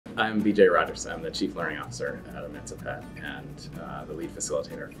I'm BJ Rogers. I'm the Chief Learning Officer at Emancipet and the lead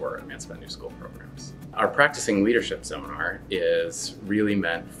facilitator for Emancipet New School programs. Our Practicing Leadership seminar is really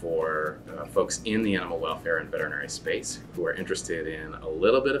meant for folks in the animal welfare and veterinary space who are interested in a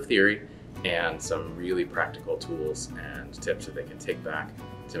little bit of theory and some really practical tools and tips that they can take back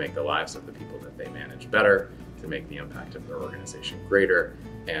to make the lives of the people that they manage better, to make the impact of their organization greater,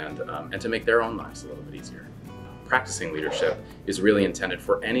 and to make their own lives a little bit easier. Practicing leadership is really intended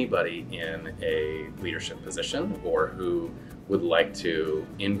for anybody in a leadership position or who would like to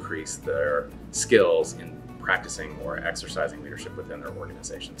increase their skills in practicing or exercising leadership within their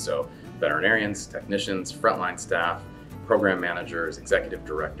organization. So veterinarians, technicians, frontline staff, program managers, executive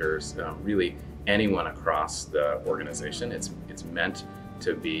directors, really anyone across the organization. It's meant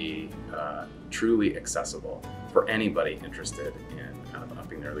to be truly accessible for anybody interested in kind of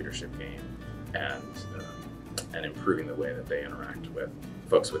upping their leadership game and improving the way that they interact with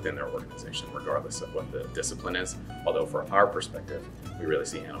folks within their organization, regardless of what the discipline is. Although from our perspective, we really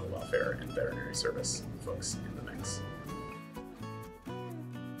see animal welfare and veterinary service folks in the mix.